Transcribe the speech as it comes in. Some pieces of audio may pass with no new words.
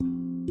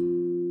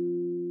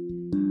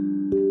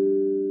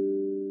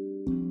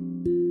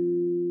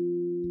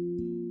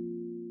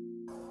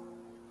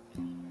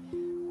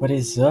What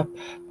is up,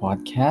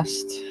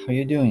 podcast? How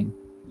you doing?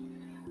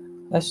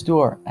 Let's do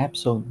our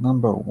episode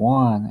number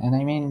 1. And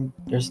I mean,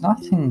 there's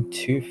nothing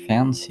too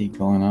fancy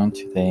going on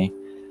today.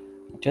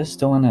 I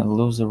just don't want to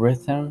lose the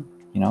rhythm,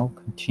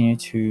 continue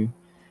to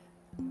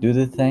do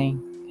the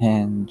thing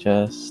and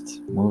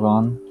just move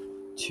on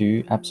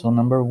to episode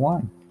number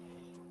 1.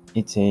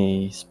 It's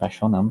a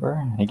special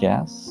number, I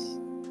guess.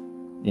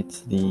 It's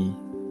the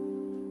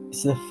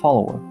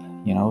follow-up,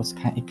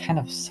 it kind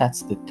of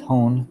sets the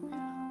tone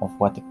of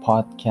what the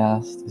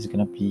podcast is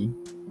gonna be.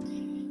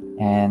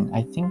 And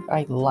I think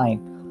I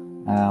like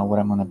what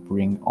I'm gonna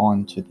bring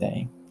on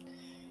today,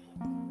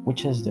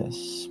 which is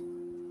this.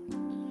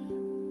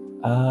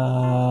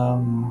 Let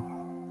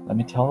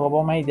me tell you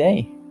about my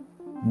day.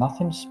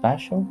 Nothing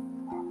special.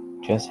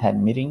 Just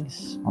had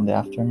meetings on the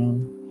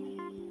afternoon.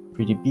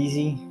 Pretty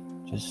busy,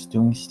 just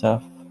doing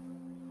stuff.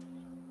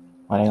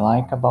 What I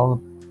like about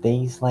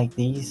days like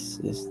these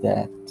is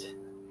that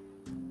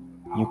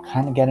you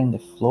kind of get in the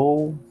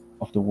flow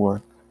of the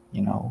work,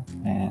 and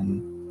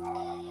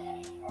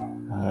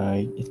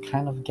it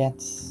kind of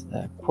gets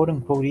quote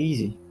unquote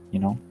easy,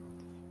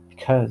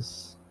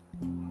 because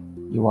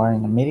you are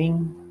in a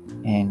meeting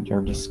and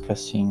you're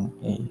discussing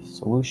a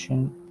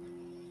solution,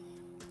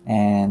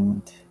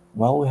 and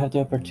we have the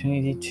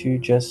opportunity to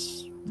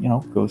just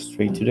go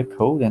straight to the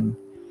code and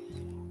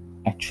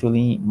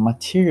actually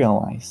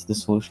materialize the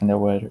solution that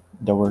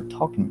we're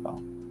talking about,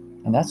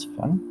 and that's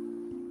fun.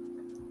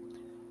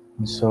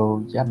 And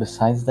so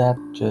besides that,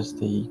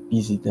 just a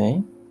busy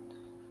day,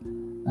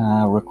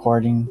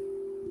 recording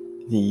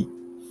the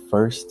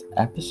first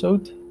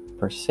episode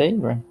per se,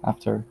 right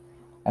after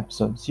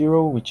episode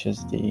 0, which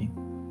is the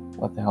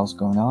what the hell's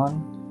going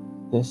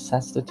on. This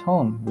sets the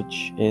tone,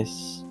 which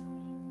is,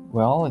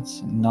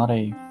 it's not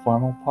a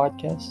formal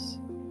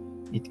podcast.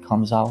 It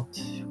comes out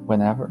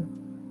whenever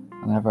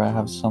I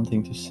have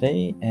something to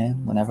say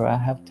and whenever I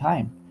have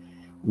time,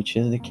 which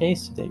is the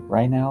case today.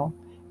 Right now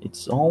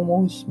it's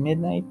almost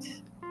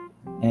midnight,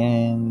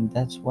 and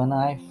that's when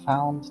I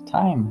found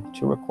time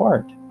to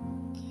record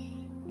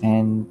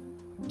and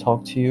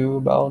talk to you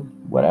about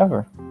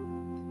whatever.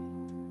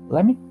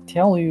 Let me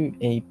tell you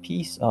a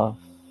piece of,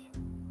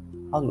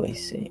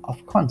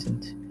 of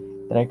content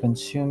that I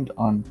consumed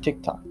on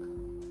TikTok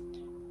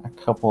a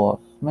couple of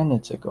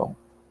minutes ago.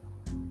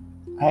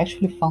 I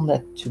actually found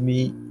that to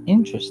be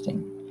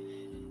interesting,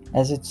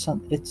 as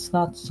it's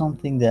not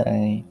something that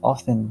I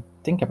often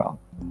think about,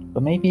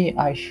 but maybe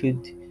I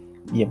should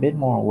be a bit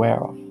more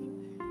aware of,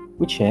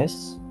 which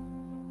is,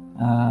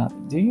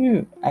 do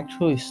you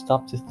actually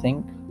stop to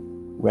think,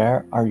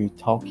 where are you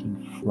talking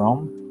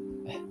from?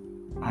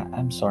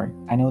 I'm sorry,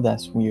 I know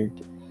that's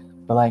weird,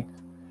 but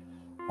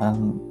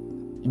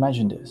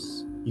imagine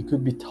this. You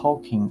could be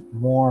talking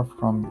more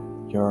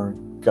from your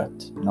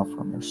gut,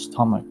 from your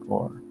stomach,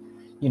 or,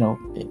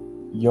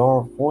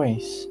 your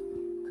voice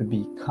could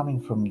be coming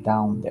from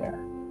down there.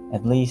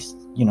 At least,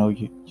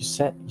 you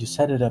set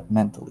it up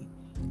mentally.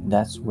 And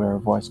that's where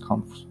voice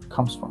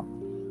comes from.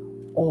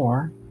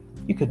 Or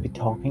you could be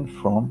talking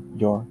from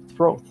your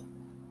throat.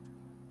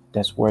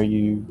 That's where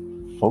you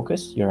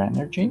focus your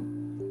energy,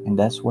 and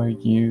that's where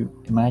you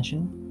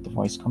imagine the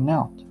voice coming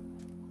out.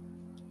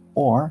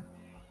 Or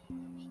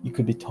you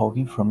could be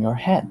talking from your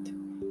head.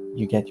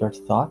 You get your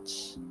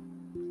thoughts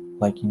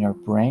like in your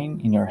brain,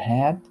 in your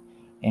head,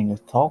 and you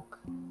talk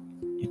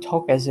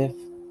as if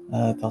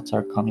thoughts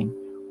are coming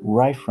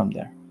right from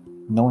there,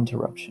 no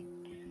interruption.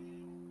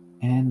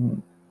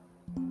 And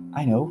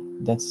I know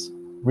that's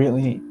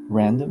really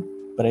random,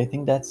 but I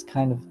think that's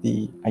kind of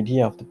the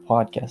idea of the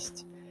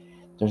podcast.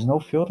 There's no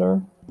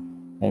filter,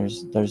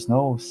 there's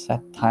no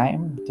set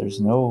time,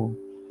 there's no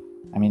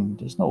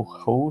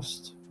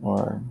host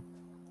or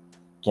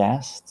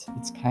guest.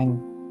 It's kind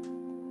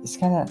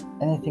of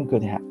anything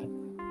could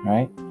happen,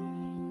 right?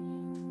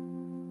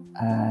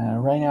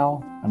 Right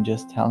now I'm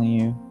just telling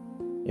you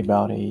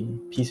about a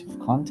piece of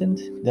content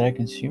that I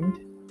consumed.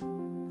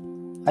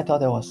 I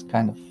thought that was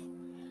kind of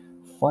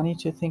funny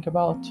to think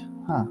about.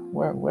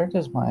 Where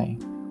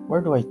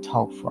do I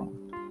talk from?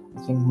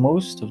 I think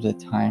most of the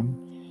time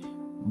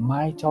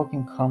my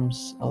talking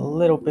comes a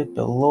little bit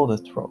below the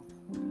throat.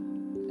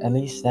 At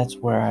least that's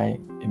where I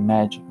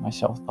imagine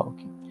myself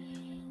talking.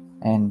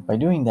 And by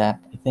doing that,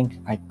 I think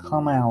I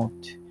come out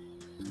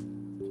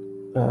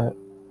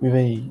with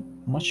a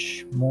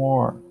much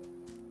more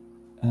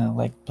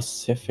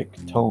Pacific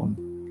tone,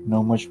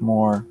 much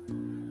more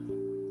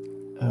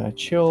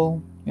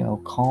chill,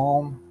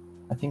 calm.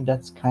 I think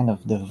that's kind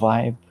of the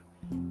vibe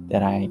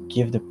that I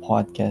give the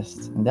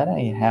podcast and that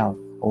I have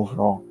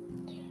overall.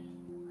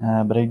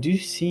 But I do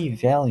see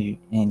value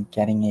in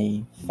getting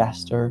a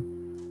faster,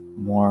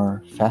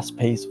 more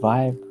fast-paced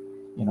vibe,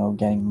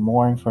 getting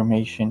more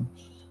information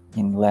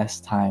in less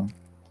time.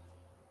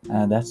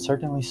 That's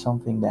certainly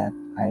something that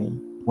I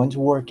want to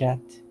work at,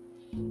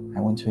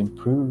 I want to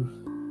improve,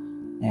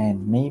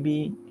 and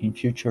maybe in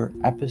future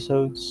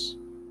episodes,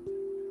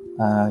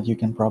 you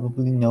can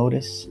probably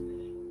notice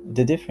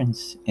the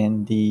difference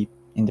in the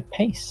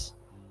pace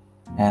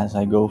as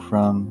I go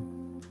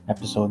from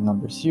episode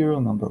number 0,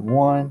 number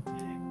 1,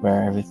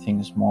 where everything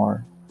is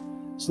more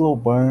slow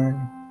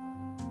burn.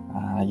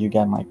 You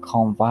get my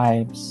calm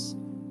vibes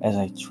as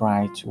I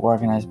try to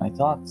organize my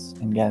thoughts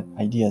and get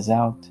ideas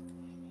out.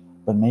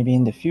 But maybe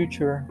in the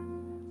future,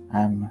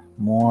 I'm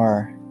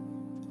more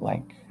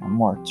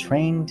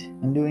trained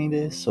in doing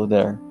this, so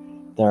there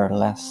are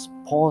less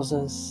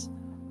pauses.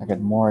 I get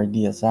more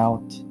ideas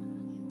out.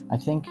 I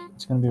think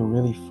it's gonna be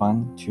really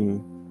fun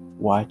to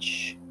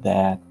watch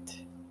that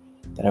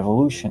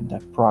evolution,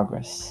 that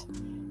progress,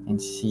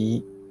 and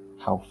see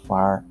how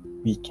far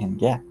we can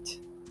get.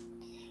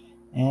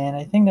 And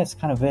I think that's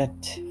kind of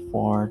it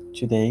for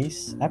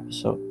today's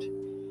episode.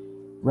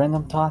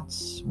 Random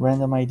thoughts,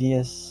 random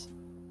ideas,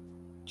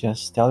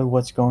 just tell you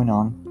what's going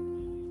on.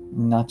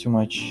 Not too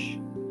much,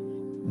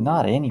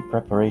 not any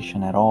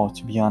preparation at all,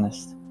 to be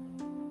honest.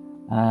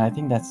 I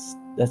think that's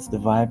the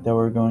vibe that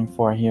we're going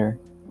for here.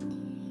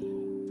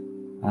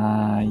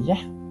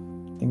 Yeah,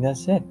 I think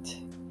that's it.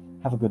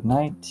 Have a good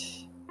night.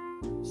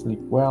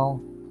 Sleep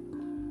well.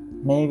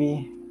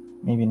 Maybe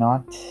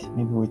not.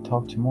 Maybe we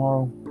talk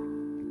tomorrow.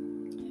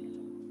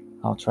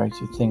 I'll try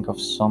to think of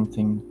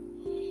something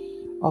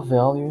of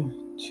value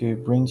to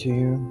bring to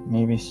you.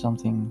 Maybe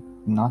something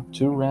not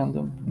too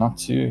random, not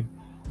too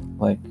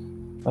like,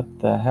 what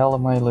the hell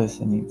am I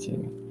listening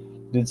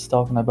to? Dude's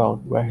talking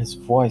about where his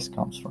voice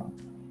comes from.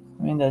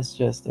 I mean, that's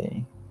just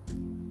a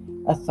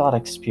thought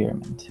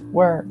experiment.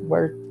 Where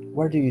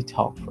do you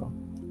talk from?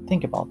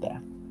 Think about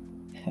that.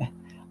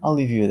 I'll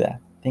leave you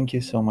that. Thank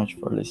you so much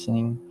for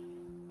listening.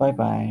 Bye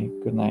bye.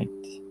 Good night.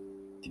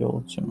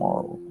 Till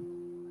tomorrow.